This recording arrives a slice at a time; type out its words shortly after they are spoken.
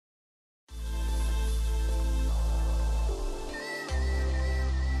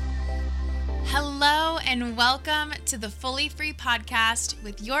and welcome to the Fully Free Podcast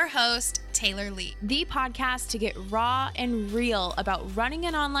with your host, Taylor Lee. The podcast to get raw and real about running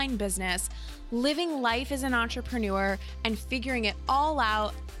an online business, living life as an entrepreneur, and figuring it all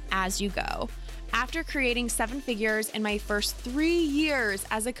out as you go. After creating 7 figures in my first 3 years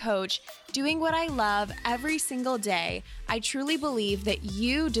as a coach, doing what I love every single day, I truly believe that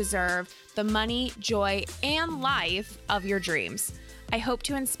you deserve the money, joy, and life of your dreams. I hope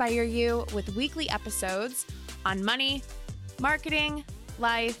to inspire you with weekly episodes on money, marketing,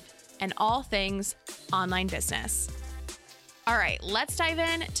 life, and all things online business. All right, let's dive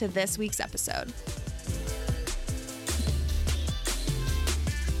in to this week's episode.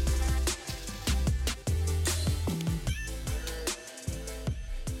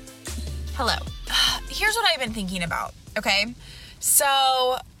 Hello. Here's what I've been thinking about, okay?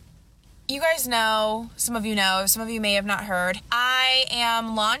 So, you guys know, some of you know, some of you may have not heard, I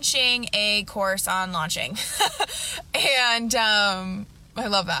am launching a course on launching. And I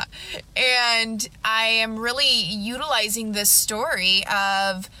love that. And I am really utilizing this story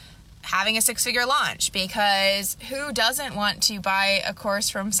of having a 6-figure launch, because who doesn't want to buy a course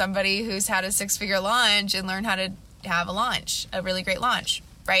from somebody who's had a 6-figure launch and learn how to have a launch, a really great launch,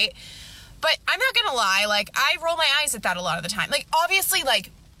 right? But I'm not gonna lie, like, I roll my eyes at that a lot of the time. Like, obviously,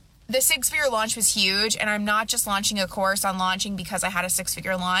 like, the 6-figure launch was huge, and I'm not just launching a course on launching because I had a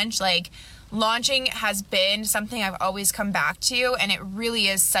 6-figure launch. Like, launching has been something I've always come back to, and it really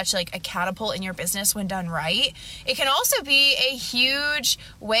is such like a catapult in your business when done right. It can also be a huge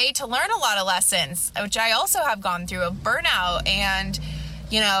way to learn a lot of lessons, which I also have gone through, of burnout and,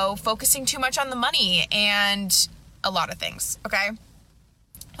 you know, focusing too much on the money and a lot of things, okay?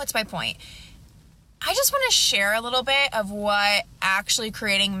 What's my point? I just want to share a little bit of what actually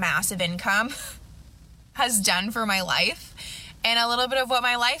creating massive income has done for my life, and a little bit of what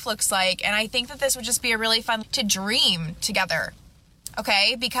my life looks like. And I think that this would just be a really fun to dream together,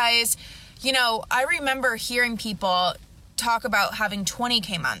 okay? Because, you know, I remember hearing people talk about having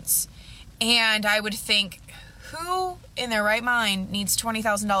 20K months, and I would think, who in their right mind needs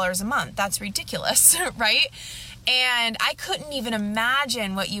 $20,000 a month? That's ridiculous, right? And I couldn't even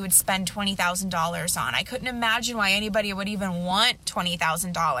imagine what you would spend $20,000 on. I couldn't imagine why anybody would even want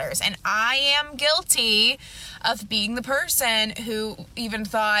 $20,000. And I am guilty of being the person who even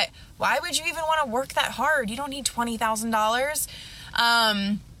thought, why would you even want to work that hard? You don't need $20,000.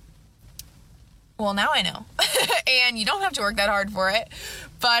 Well, now I know. And you don't have to work that hard for it.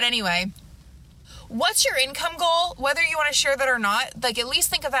 But anyway, what's your income goal? Whether you want to share that or not, like, at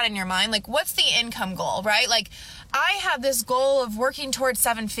least think of that in your mind. Like, what's the income goal, right? Like, I have this goal of working towards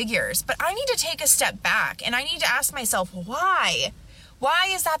 7 figures, but I need to take a step back and I need to ask myself, why? Why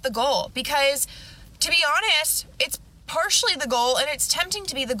is that the goal? Because, to be honest, it's partially the goal, and it's tempting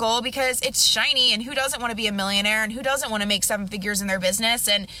to be the goal because it's shiny, and who doesn't want to be a millionaire, and who doesn't want to make 7 figures in their business?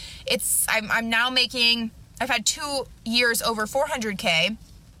 And I'm now making, I've had 2 years over 400K.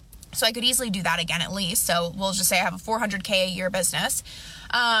 So I could easily do that again at least. So we'll just say I have a 400K a year business.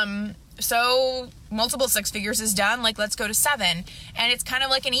 So multiple 6 figures is done. Like, let's go to 7. And it's kind of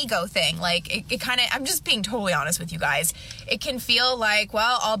like an ego thing. Like, it kind of, I'm just being totally honest with you guys. It can feel like,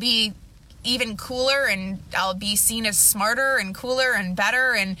 well, I'll be even cooler and I'll be seen as smarter and cooler and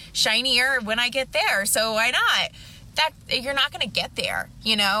better and shinier when I get there. So why not? That you're not going to get there,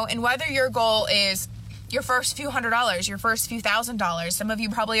 you know? And whether your goal is your first few $100s, your first few $1,000s. Some of you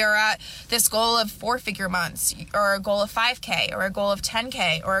probably are at this goal of 4-figure months, or a goal of 5K, or a goal of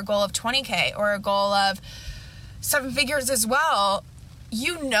 10K, or a goal of 20K, or a goal of 7 figures as well.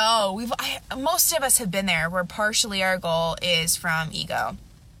 You know, most of us have been there, where partially our goal is from ego,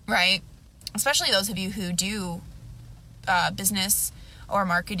 right? Especially those of you who do business or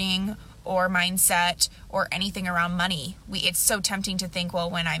marketing or mindset or anything around money. It's so tempting to think, well,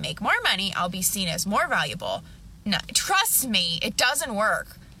 when I make more money, I'll be seen as more valuable. No, trust me, it doesn't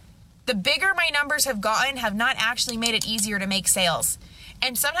work. The bigger my numbers have gotten have not actually made it easier to make sales.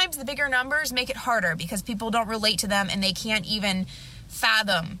 And sometimes the bigger numbers make it harder because people don't relate to them and they can't even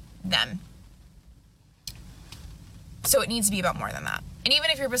fathom them. So it needs to be about more than that. And even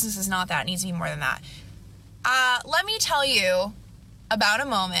if your business is not that, it needs to be more than that. Let me tell you about a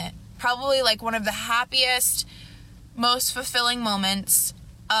moment, probably like one of the happiest, most fulfilling moments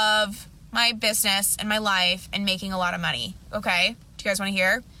of my business and my life and making a lot of money. Okay? Do you guys want to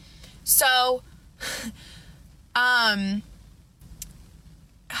hear? So, when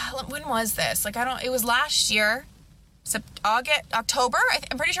was this? It was last year, October?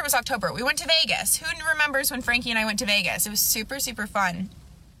 I'm pretty sure it was October. We went to Vegas. Who remembers when Frankie and I went to Vegas? It was super, super fun.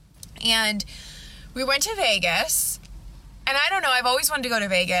 And we went to Vegas, And I don't know, I've always wanted to go to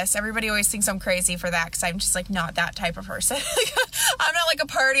Vegas. Everybody always thinks I'm crazy for that because I'm just like not that type of person. I'm not like a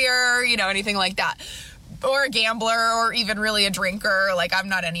partier or, anything like that. Or a gambler or even really a drinker. Like, I'm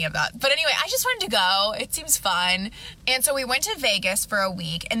not any of that. But anyway, I just wanted to go. It seems fun. And so we went to Vegas for a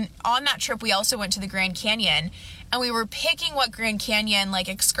week. And on that trip, we also went to the Grand Canyon. And we were picking what Grand Canyon, like,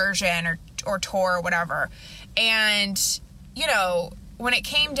 excursion or tour or whatever. And, when it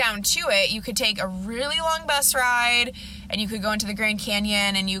came down to it, you could take a really long bus ride. And you could go into the Grand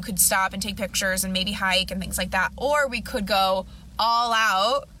Canyon. And you could stop and take pictures and maybe hike and things like that. Or we could go all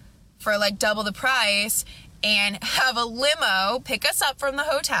out for like double the price and have a limo pick us up from the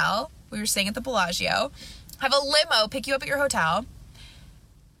hotel. We were staying at the Bellagio. Have a limo pick you up at your hotel.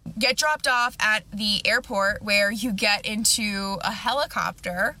 Get dropped off at the airport where you get into a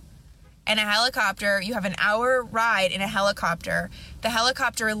helicopter. And a helicopter, you have an hour ride in a helicopter. The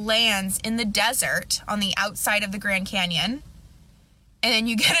helicopter lands in the desert on the outside of the Grand Canyon. And then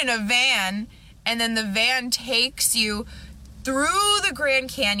you get in a van, and then the van takes you through the Grand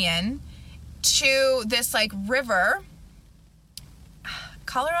Canyon to this like river,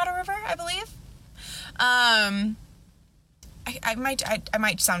 Colorado River, I believe. I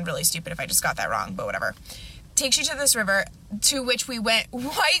might sound really stupid if I just got that wrong, but whatever. Takes you to this river, to which we went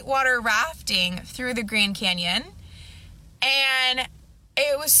whitewater rafting through the Grand Canyon, and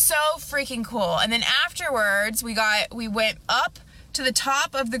it was so freaking cool. And then afterwards, we went up to the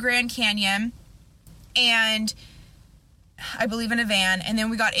top of the Grand Canyon, and I believe in a van, and then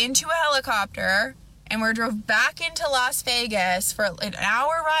we got into a helicopter and we drove back into Las Vegas for an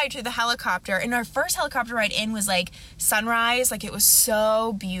hour ride to the helicopter. And our first helicopter ride in was like sunrise. Like, it was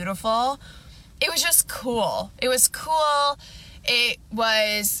so beautiful. It was just cool. It was cool. It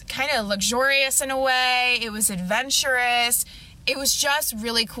was kind of luxurious in a way. It was adventurous. It was just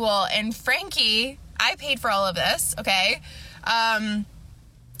really cool. And Frankie, I paid for all of this, okay?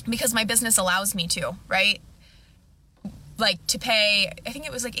 Because my business allows me to, right? Like, to pay, I think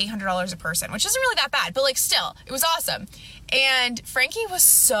it was like $800 a person, which isn't really that bad, but like still, it was awesome. And Frankie was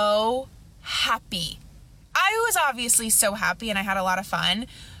so happy. I was obviously so happy and I had a lot of fun,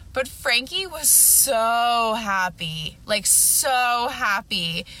 but Frankie was so happy, like so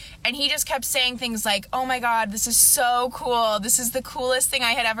happy. And he just kept saying things like, oh my God, this is so cool. This is the coolest thing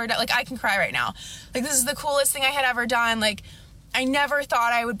I had ever done. Like, I can cry right now. Like, this is the coolest thing I had ever done. Like, I never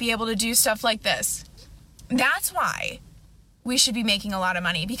thought I would be able to do stuff like this. That's why we should be making a lot of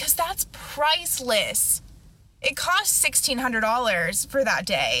money, because that's priceless. It costs $1,600 for that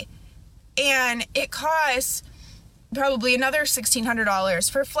day. And it costs probably another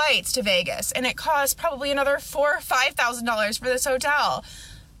 $1,600 for flights to Vegas. And it costs probably another $4,000 or $5,000 for this hotel.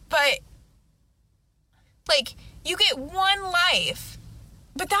 But, like, you get one life.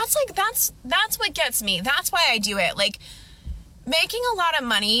 But that's what gets me. That's why I do it. Like, making a lot of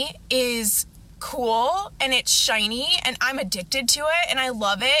money is cool and it's shiny and I'm addicted to it and I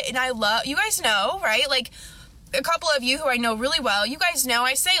love it, and you guys know, right? Like, a couple of you who I know really well, you guys know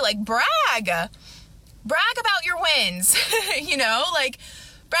I say, like, brag about your wins. Like,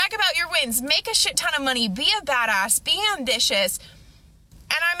 brag about your wins, make a shit ton of money, be a badass, be ambitious.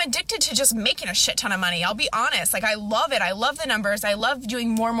 And I'm addicted to just making a shit ton of money. I'll be honest. Like, I love it. I love the numbers. I love doing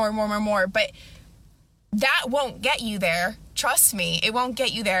more. But that won't get you there. Trust me, it won't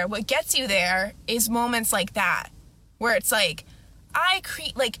get you there. What gets you there is moments like that, where it's like, I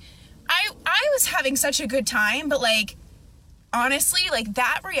was having such a good time, but like, honestly, like,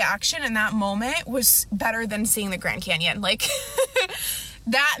 that reaction in that moment was better than seeing the Grand Canyon. Like,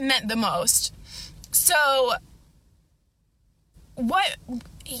 that meant the most. So,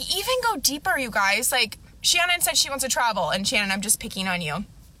 even go deeper, you guys. Like, Shannon said she wants to travel, and Shannon, I'm just picking on you.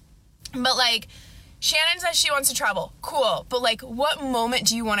 But like, Shannon says she wants to travel. Cool. But like, what moment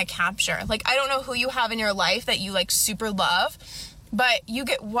do you want to capture? Like, I don't know who you have in your life that you like super love, but you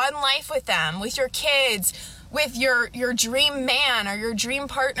get one life with them, with your kids, with your dream man or your dream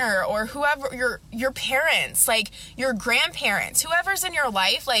partner, or whoever, your parents, like your grandparents, whoever's in your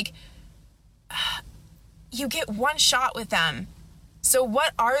life. Like, you get one shot with them. So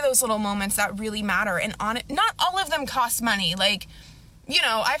what are those little moments that really matter? And not all of them cost money. Like,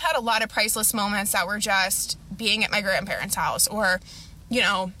 I've had a lot of priceless moments that were just being at my grandparents' house, or,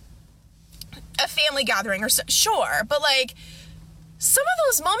 a family gathering, or sure. But like, some of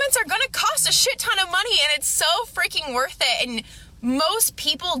those moments are going to cost a shit ton of money, and it's so freaking worth it. And most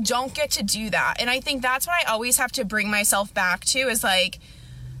people don't get to do that. And I think that's what I always have to bring myself back to, is like,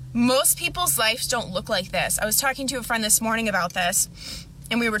 most people's lives don't look like this. I was talking to a friend this morning about this,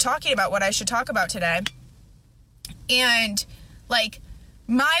 and we were talking about what I should talk about today. And like,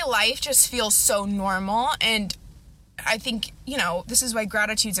 my life just feels so normal, and I think, this is why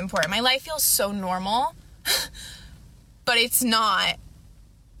gratitude's important. My life feels so normal, but it's not.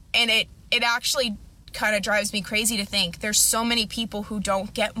 And it actually kind of drives me crazy to think there's so many people who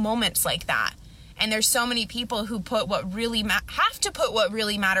don't get moments like that. And there's so many people who put have to put what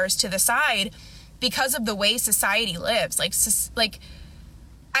really matters to the side because of the way society lives. Like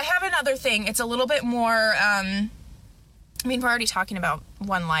I have another thing. It's a little bit more, we're already talking about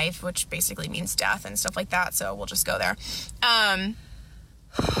one life, which basically means death and stuff like that. So we'll just go there.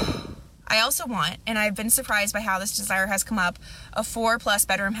 I also want, and I've been surprised by how this desire has come up, a 4+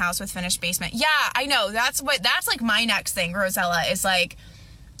 bedroom house with finished basement. Yeah, I know. That's like my next thing, Rosella, is like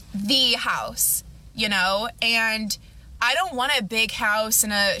the house, and I don't want a big house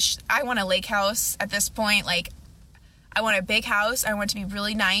I want a lake house at this point. Like, I want a big house. I want it to be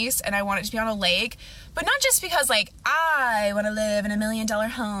really nice, and I want it to be on a lake, but not just because like I want to live in $1 million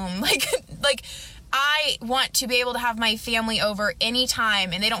home. Like I want to be able to have my family over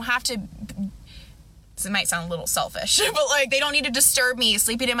anytime, and they don't have to. It might sound a little selfish, but like they don't need to disturb me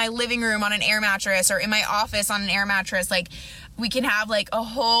sleeping in my living room on an air mattress or in my office on an air mattress. Like, we can have like a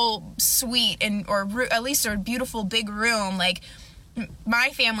whole suite or at least a beautiful big room. Like, my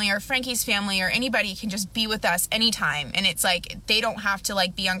family or Frankie's family or anybody can just be with us anytime, and it's like they don't have to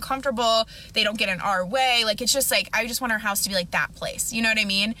like be uncomfortable. They don't get in our way. Like, it's just like I just want our house to be like that place, you know what I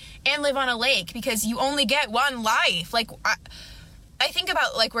mean? And live on a lake, because you only get one life. Like, I think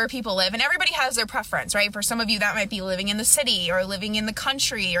about like where people live, and everybody has their preference, right? For some of you, that might be living in the city or living in the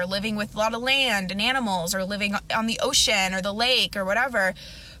country or living with a lot of land and animals or living on the ocean or the lake or whatever.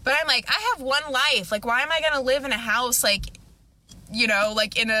 But I'm like, I have one life. Like, why am I going to live in a house like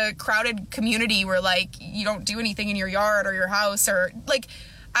in a crowded community where like you don't do anything in your yard or your house? Or like,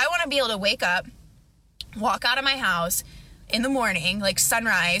 I want to be able to wake up, walk out of my house in the morning, like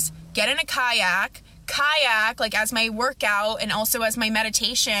sunrise, get in a kayak like as my workout and also as my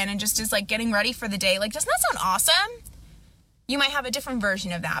meditation and just as like getting ready for the day. Like, doesn't that sound awesome? You might have a different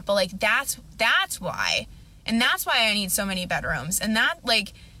version of that, but like that's why. And that's why I need so many bedrooms. And that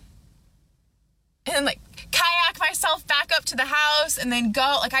like, and like kayak myself back up to the house and then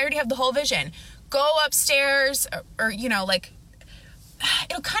go, like, I already have the whole vision. Go upstairs or like,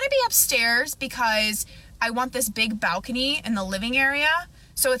 it'll kind of be upstairs because I want this big balcony in the living area.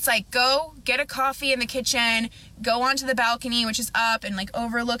 So it's like, go get a coffee in the kitchen, go onto the balcony, which is up and like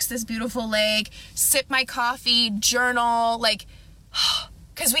overlooks this beautiful lake, sip my coffee, journal, like,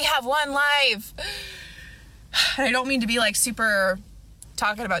 because we have one life. And I don't mean to be like super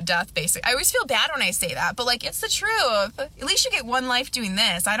talking about death, basically. I always feel bad when I say that, but like, it's the truth. At least you get one life doing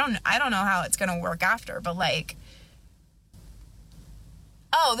this. I don't know how it's gonna work after, but like,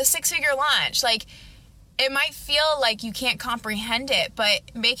 the 6-figure launch, like, it might feel like you can't comprehend it, but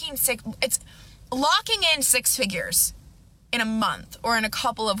it's locking in 6 figures in a month or in a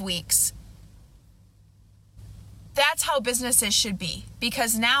couple of weeks. That's how businesses should be,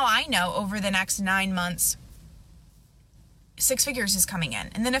 because now I know over the next 9 months, 6 figures is coming in.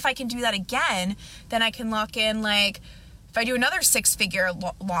 And then if I can do that again, then I can lock in, like, if I do another 6-figure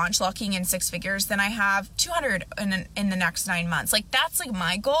launch, locking in 6 figures, then I have 200 in the next 9 months. Like, that's like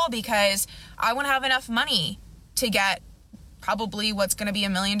my goal, because I want to have enough money to get probably what's going to be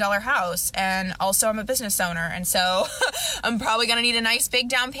 $1 million house. And also I'm a business owner. And so I'm probably going to need a nice big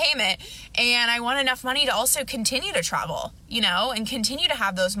down payment. And I want enough money to also continue to travel, and continue to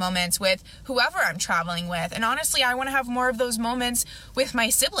have those moments with whoever I'm traveling with. And honestly, I want to have more of those moments with my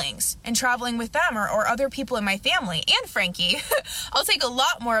siblings and traveling with them or other people in my family and Frankie. I'll take a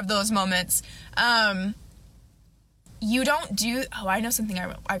lot more of those moments. I know something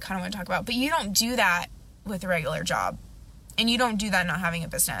I kind of want to talk about, but you don't do that with a regular job. And you don't do that not having a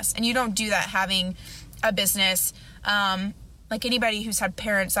business. And you don't do that having a business. Like, anybody who's had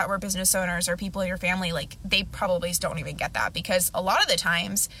parents that were business owners or people in your family, like, they probably don't even get that, because a lot of the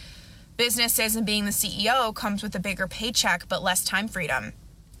times businesses and being the CEO comes with a bigger paycheck but less time freedom,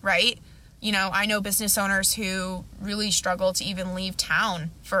 right? I know business owners who really struggle to even leave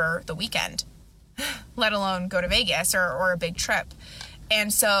town for the weekend, let alone go to Vegas or a big trip.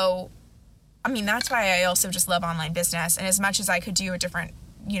 And so, that's why I also just love online business. And as much as I could do a different,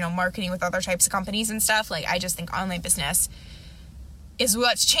 marketing with other types of companies and stuff, like, I just think online business is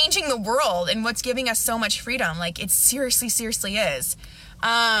what's changing the world and what's giving us so much freedom. Like, it seriously is.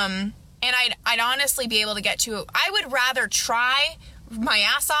 And I'd honestly be able to I would rather try my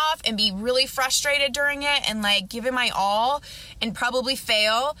ass off and be really frustrated during it and like give it my all and probably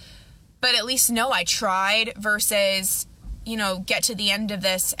fail, but at least know I tried, versus, get to the end of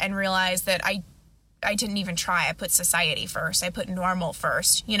this and realize that I I didn't even try. I put society first. I put normal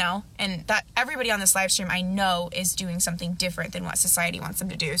first, you know? And that everybody on this live stream I know is doing something different than what society wants them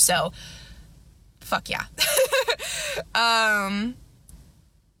to do. So, fuck yeah.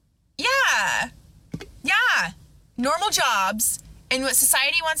 Yeah. Normal jobs and what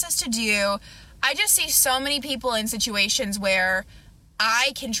society wants us to do. I just see so many people in situations where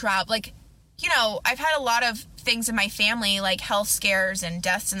I can travel. Like, you know, I've had a lot of things in my family, like health scares and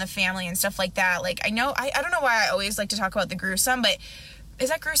deaths in the family and stuff like that. Like, I know, I don't know why I always like to talk about the gruesome, but is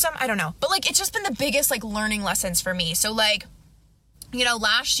that gruesome? I don't know. But, like, it's just been the biggest, like, learning lessons for me. So, like, you know,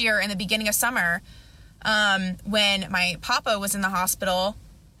 last year in the beginning of summer, when my papa was in the hospital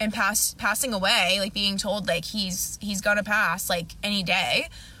and passing away, like, being told, like, he's gonna pass, like, any day.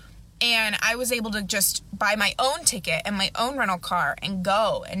 And I was able to just buy my own ticket and my own rental car and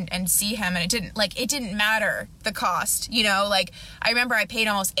go and see him. And it didn't matter the cost, you know? Like, I remember I paid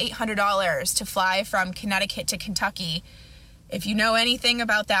almost $800 to fly from Connecticut to Kentucky. If you know anything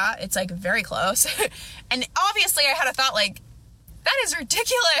about that, it's, like, very close. And obviously I had a thought, like, that is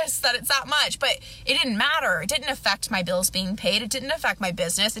ridiculous that it's that much. But it didn't matter. It didn't affect my bills being paid. It didn't affect my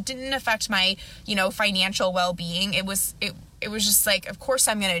business. It didn't affect my, you know, financial well-being. It was just like, of course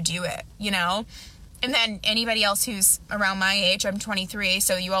I'm going to do it, you know? And then anybody else who's around my age, I'm 23,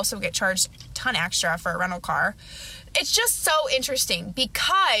 so you also get charged a ton extra for a rental car. It's just so interesting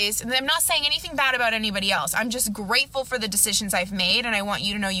because, and I'm not saying anything bad about anybody else. I'm just grateful for the decisions I've made, and I want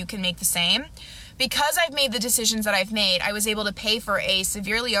you to know you can make the same. Because I've made the decisions that I've made, I was able to pay for a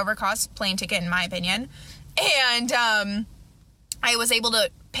severely overcost plane ticket, in my opinion. And I was able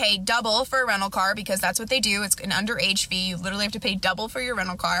to pay double for a rental car because that's what they do. It's an underage fee. You literally have to pay double for your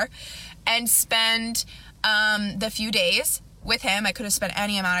rental car and spend the few days with him. I could have spent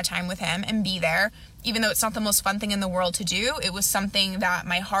any amount of time with him and be there. Even though it's not the most fun thing in the world to do, it was something that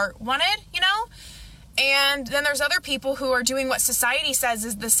my heart wanted, you know? And then there's other people who are doing what society says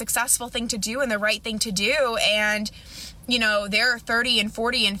is the successful thing to do and the right thing to do. And, you know, they're 30 and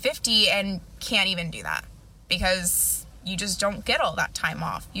 40 and 50 and can't even do that because you just don't get all that time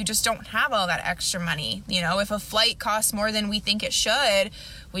off. You just don't have all that extra money. You know, if a flight costs more than we think it should,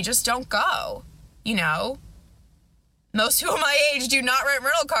 we just don't go, you know? Most people my age do not rent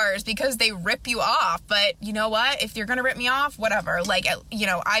rental cars because they rip you off. But you know what? If you're going to rip me off, whatever. Like, you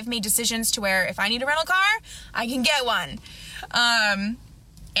know, I've made decisions to where if I need a rental car, I can get one. And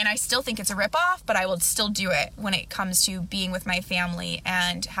I still think it's a rip off, but I will still do it when it comes to being with my family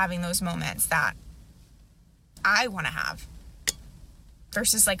and having those moments that I want to have.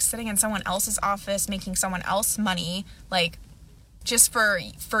 Versus, like, sitting in someone else's office, making someone else money, like, just for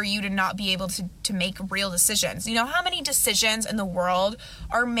you to not be able to make real decisions. You know how many decisions in the world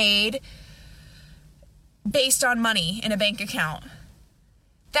are made based on money in a bank account?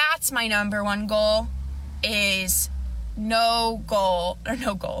 That's my number one goal, is no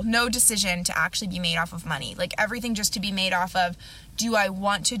decision to actually be made off of money. Like, everything just to be made off of, do I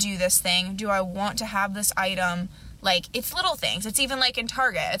want to do this thing? Do I want to have this item? Like, it's little things. It's even like in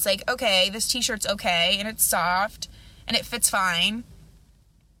Target. It's like, okay, this t-shirt's okay and it's soft and it fits fine.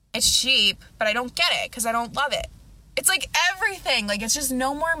 It's cheap, but I don't get it because I don't love it. It's like everything. Like, it's just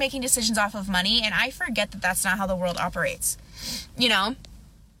no more making decisions off of money, and I forget that that's not how the world operates. You know?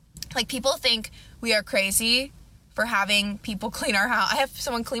 Like, people think we are crazy for having people clean our house. I have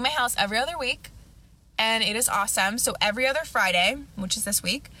someone clean my house every other week, and it is awesome. So every other Friday, which is this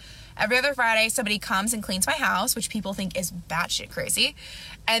week, every other Friday, somebody comes and cleans my house, which people think is batshit crazy.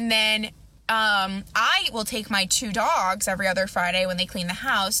 And then I will take my 2 dogs every other Friday when they clean the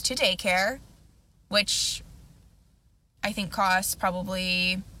house to daycare, which I think costs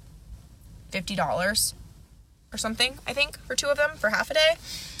probably $50 or something, I think, for 2 of them for half a day.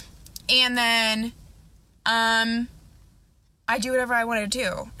 And then I do whatever I want to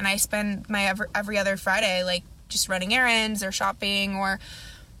do. And I spend my every other Friday, like, just running errands or shopping, or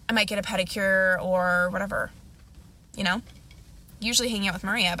I might get a pedicure or whatever, you know? Usually hanging out with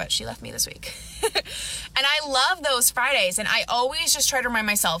Maria, but she left me this week. And I love those Fridays, and I always just try to remind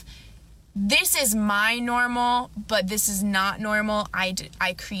myself, this is my normal, but this is not normal. I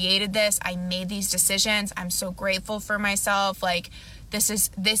created this. I made these decisions. I'm so grateful for myself. Like, this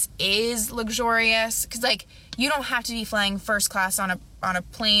is luxurious, because, like, you don't have to be flying first class on a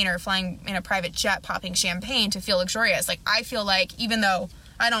plane or flying in a private jet popping champagne to feel luxurious. Like, I feel like, even though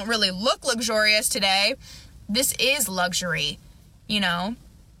I don't really look luxurious today, this is luxury. You know?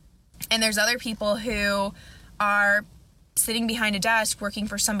 And there's other people who are sitting behind a desk working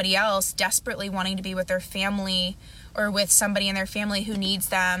for somebody else, desperately wanting to be with their family or with somebody in their family who needs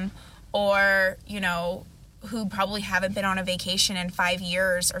them, or, you know, who probably haven't been on a vacation in 5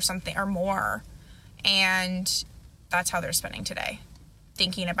 years or something or more. and that's how they're spending today.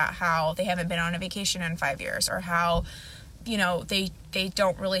 Thinking about how they haven't been on a vacation in 5 years, or how, you know, they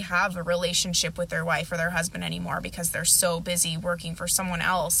don't really have a relationship with their wife or their husband anymore because they're so busy working for someone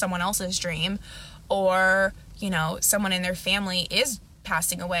else's dream, or, you know, someone in their family is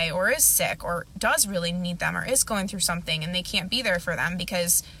passing away or is sick or does really need them or is going through something, and they can't be there for them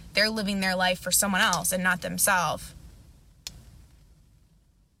because they're living their life for someone else and not themselves.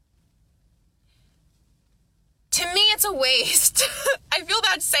 To me, it's a waste. I feel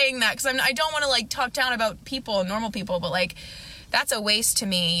bad saying that because I don't want to like talk down about people, normal people, but like that's a waste to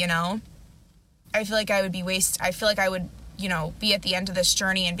me, you know? I feel like I would, you know, be at the end of this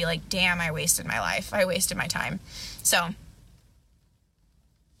journey and be like, damn, I wasted my life. I wasted my time. So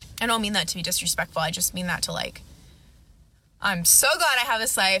I don't mean that to be disrespectful. I just mean that to like, I'm so glad I have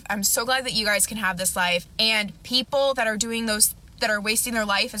this life. I'm so glad that you guys can have this life. And people that are doing those, that are wasting their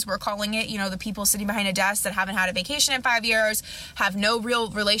life, as we're calling it, you know, the people sitting behind a desk that haven't had a vacation in 5 years, have no real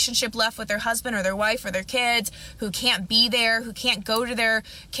relationship left with their husband or their wife or their kids, who can't be there, who can't go to their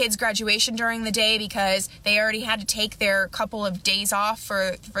kids' graduation during the day because they already had to take their couple of days off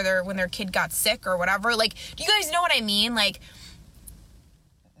for their, when their kid got sick or whatever. Like, do you guys know what I mean? Like,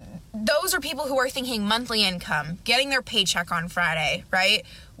 those are people who are thinking monthly income, getting their paycheck on Friday, right?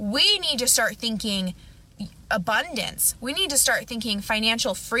 We need to start thinking abundance. We need to start thinking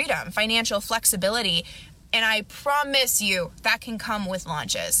financial freedom, financial flexibility. And I promise you that can come with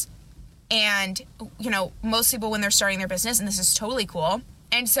launches. And, you know, most people when they're starting their business, and this is totally cool.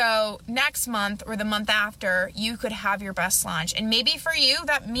 And so next month or the month after, you could have your best launch. And maybe for you,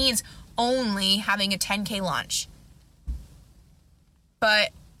 that means only having a 10K launch.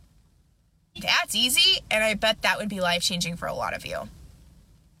 But that's easy. And I bet that would be life-changing for a lot of you.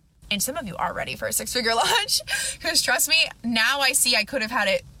 And some of you are ready for a 6-figure launch, because trust me, now I see I could have had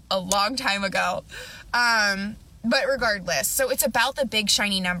it a long time ago. But regardless, so it's about the big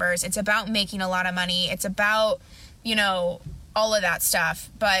shiny numbers. It's about making a lot of money. It's about, you know, all of that stuff.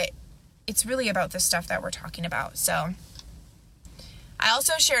 But it's really about the stuff that we're talking about. So I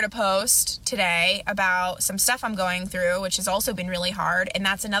also shared a post today about some stuff I'm going through, which has also been really hard. And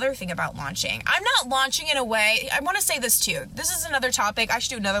that's another thing about launching. I'm not launching in a way, I want to say this too. This is another topic. I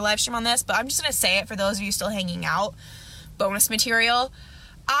should do another live stream on this, but I'm just going to say it for those of you still hanging out. Bonus material.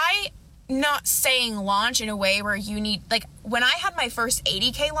 I'm not saying launch in a way where you need, like when I had my first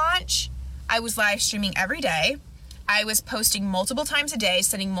 80K launch, I was live streaming every day. I was posting multiple times a day,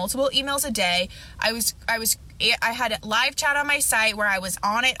 sending multiple emails a day. I had live chat on my site where I was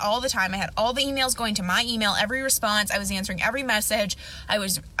on it all the time. I had all the emails going to my email, every response. I was answering every message. I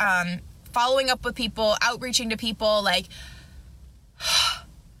was following up with people, outreaching to people. Like,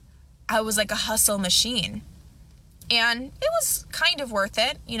 I was like a hustle machine. And it was kind of worth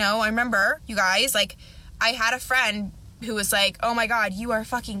it. You know, I remember, you guys, like, I had a friend who was like, oh my God, you are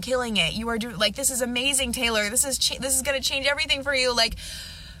fucking killing it. You are doing, like, this is amazing, Taylor. This is going to change everything for you. Like,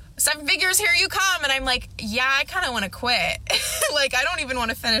 7 figures, here you come. And I'm like, yeah, I kind of want to quit. Like, I don't even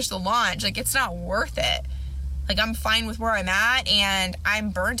want to finish the launch. Like, it's not worth it. Like, I'm fine with where I'm at and I'm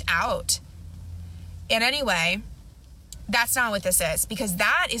burnt out. And anyway, that's not what this is, because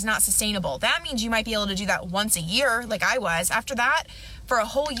that is not sustainable. That means you might be able to do that once a year, like I was. After that, for a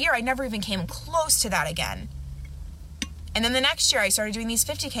whole year, I never even came close to that again. And then the next year I started doing these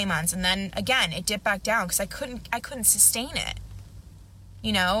 50K months, and then again, it dipped back down because I couldn't sustain it.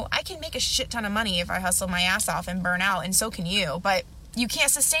 You know, I can make a shit ton of money if I hustle my ass off and burn out, and so can you, but you can't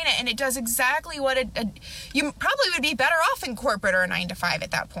sustain it. And it does exactly what you probably would be better off in corporate or a 9-to-5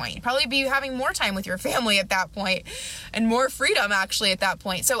 at that point. You'd probably be having more time with your family at that point and more freedom actually at that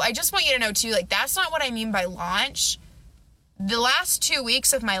point. So I just want you to know too, like, that's not what I mean by launch. The last 2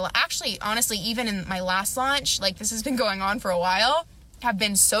 weeks of actually, honestly, even in my last launch, like, this has been going on for a while, have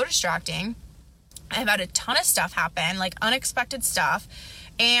been so distracting. I've had a ton of stuff happen, like unexpected stuff.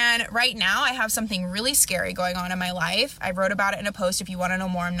 And right now I have something really scary going on in my life. I wrote about it in a post. If you want to know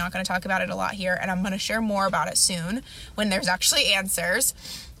more, I'm not going to talk about it a lot here, and I'm going to share more about it soon when there's actually answers.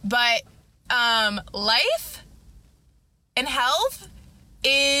 But life and health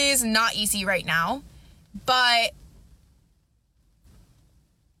is not easy right now, but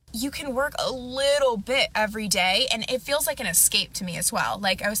you can work a little bit every day, and it feels like an escape to me as well.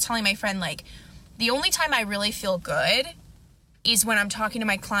 Like, I was telling my friend, like, the only time I really feel good is when I'm talking to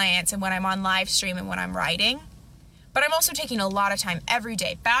my clients and when I'm on live stream and when I'm writing. But I'm also taking a lot of time every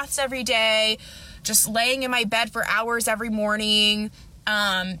day, baths every day, just laying in my bed for hours every morning,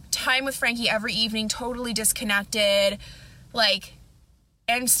 time with Frankie every evening, totally disconnected, like,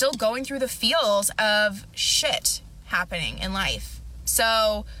 and still going through the feels of shit happening in life.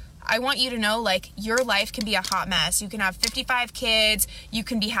 So I want you to know, like, your life can be a hot mess. You can have 55 kids. You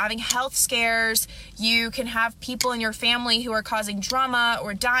can be having health scares. You can have people in your family who are causing drama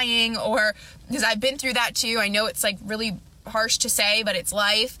or dying, or, because I've been through that too. I know it's like really harsh to say, but it's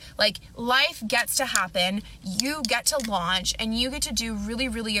life. Like, life gets to happen. You get to launch and you get to do really,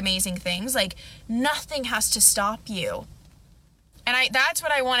 really amazing things. Like, nothing has to stop you. And that's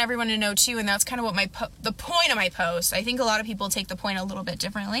what I want everyone to know too, and that's kind of what the point of my post. I think a lot of people take the point a little bit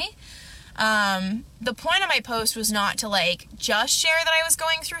differently. The point of my post was not to like just share that I was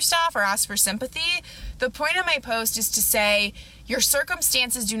going through stuff or ask for sympathy. The point of my post is to say your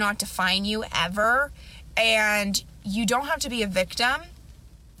circumstances do not define you ever, and you don't have to be a victim.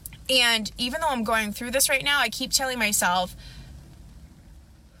 And even though I'm going through this right now, I keep telling myself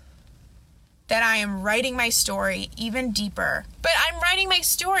that I am writing my story even deeper. But I'm writing my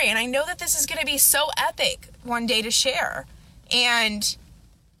story, and I know that this is going to be so epic one day to share. And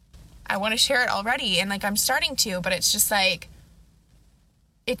I want to share it already, and like I'm starting to, but it's just like,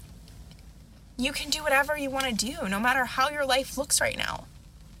 you can do whatever you want to do, no matter how your life looks right now.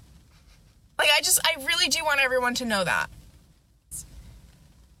 Like, I really do want everyone to know that.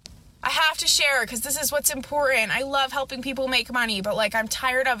 I have to share, because this is what's important. I love helping people make money, but like, I'm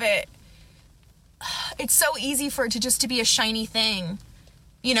tired of it. It's so easy for it to be a shiny thing,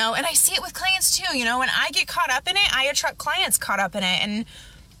 you know, and I see it with clients too, you know, when I get caught up in it, I attract clients caught up in it, and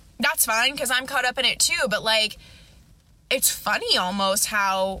that's fine because I'm caught up in it too. But like, it's funny almost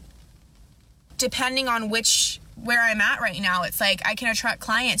how, depending on where I'm at right now, it's like I can attract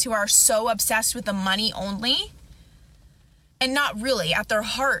clients who are so obsessed with the money only, and not really. At their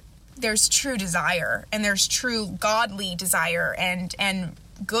heart, there's true desire, and there's true godly desire, and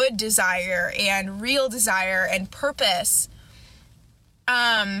good desire, and real desire, and purpose.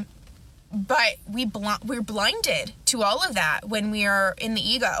 But we're blinded to all of that when we are in the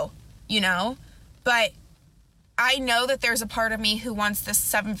ego, you know? But I know that there's a part of me who wants this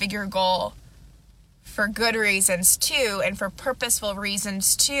 7-figure goal for good reasons too, and for purposeful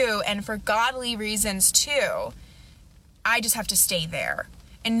reasons too, and for godly reasons too. I just have to stay there.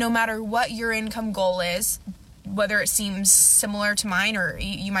 And no matter what your income goal is, whether it seems similar to mine, or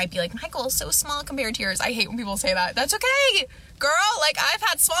you might be like, my goal is so small compared to yours. I hate when people say that. That's okay, girl. Like, I've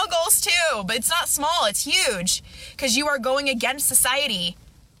had small goals too, but it's not small, it's huge, because you are going against society,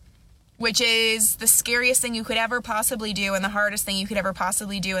 which is the scariest thing you could ever possibly do, and the hardest thing you could ever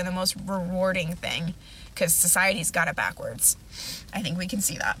possibly do, and the most rewarding thing, because society's got it backwards. I think we can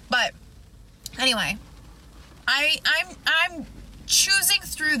see that. But anyway, I'm choosing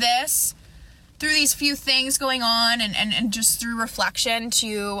through these few things going on, and just through reflection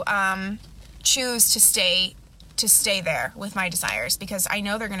to choose to stay there with my desires, because I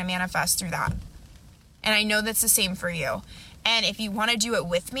know they're going to manifest through that. And I know that's the same for you. And if you want to do it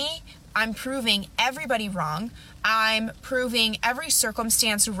with me, I'm proving everybody wrong. I'm proving every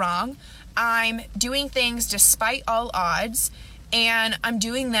circumstance wrong. I'm doing things despite all odds, and I'm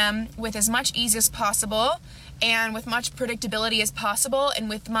doing them with as much ease as possible, and with much predictability as possible, and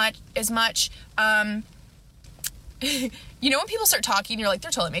with as much you know, when people start talking, you're like,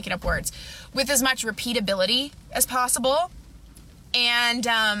 they're totally making up words, with as much repeatability as possible. And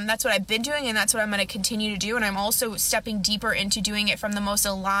that's what I've been doing, and that's what I'm going to continue to do. And I'm also stepping deeper into doing it from the most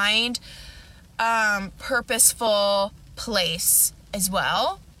aligned, purposeful place as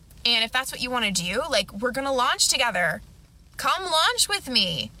well. And if that's what you want to do, like, we're going to launch together. Come launch with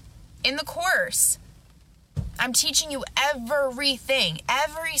me in the course. I'm teaching you everything,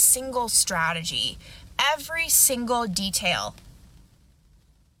 every single strategy, every single detail,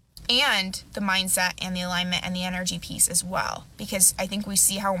 and the mindset and the alignment and the energy piece as well, because I think we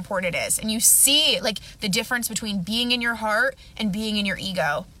see how important it is. And you see, like, the difference between being in your heart and being in your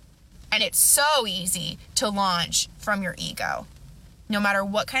ego. And it's so easy to launch from your ego. No matter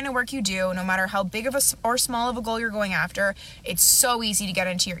what kind of work you do, no matter how big of or small of a goal you're going after, it's so easy to get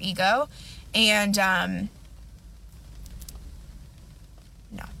into your ego. And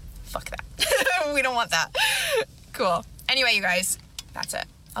no, fuck that. We don't want that. Cool. Anyway, you guys, that's it.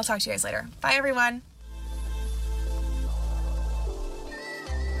 I'll talk to you guys later. Bye, everyone.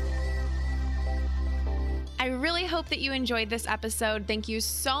 I really hope that you enjoyed this episode. Thank you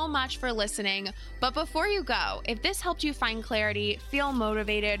so much for listening. But before you go, if this helped you find clarity, feel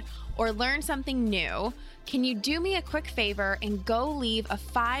motivated, or learn something new, can you do me a quick favor and go leave a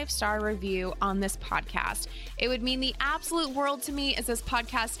 5-star review on this podcast? It would mean the absolute world to me, as this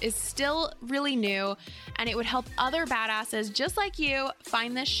podcast is still really new, and it would help other badasses just like you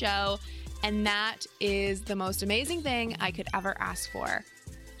find this show. And that is the most amazing thing I could ever ask for.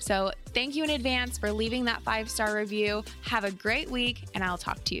 So Thank you in advance for leaving that 5-star review. Have a great week, and I'll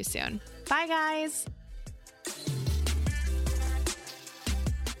talk to you soon. Bye, guys.